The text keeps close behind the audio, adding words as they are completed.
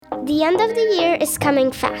The end of the year is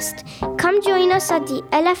coming fast. Come join us at the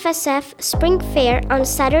LFSF Spring Fair on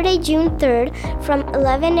Saturday, June 3rd from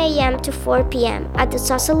 11 a.m. to 4 p.m. at the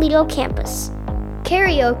Sausalito campus.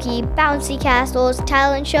 Karaoke, bouncy castles,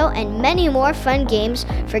 talent show, and many more fun games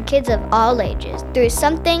for kids of all ages. There's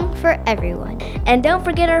something for everyone. And don't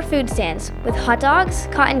forget our food stands with hot dogs,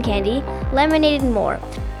 cotton candy, lemonade, and more.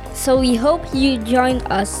 So we hope you join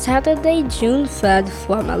us Saturday, June 3rd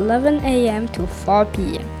from 11 a.m. to 4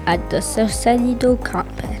 p.m. at the Sausalito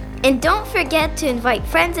campus. And don't forget to invite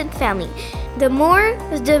friends and family. The more,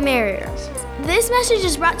 the merrier. This message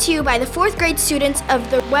is brought to you by the 4th grade students of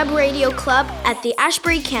the Web Radio Club at the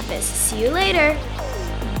Ashbury campus. See you later.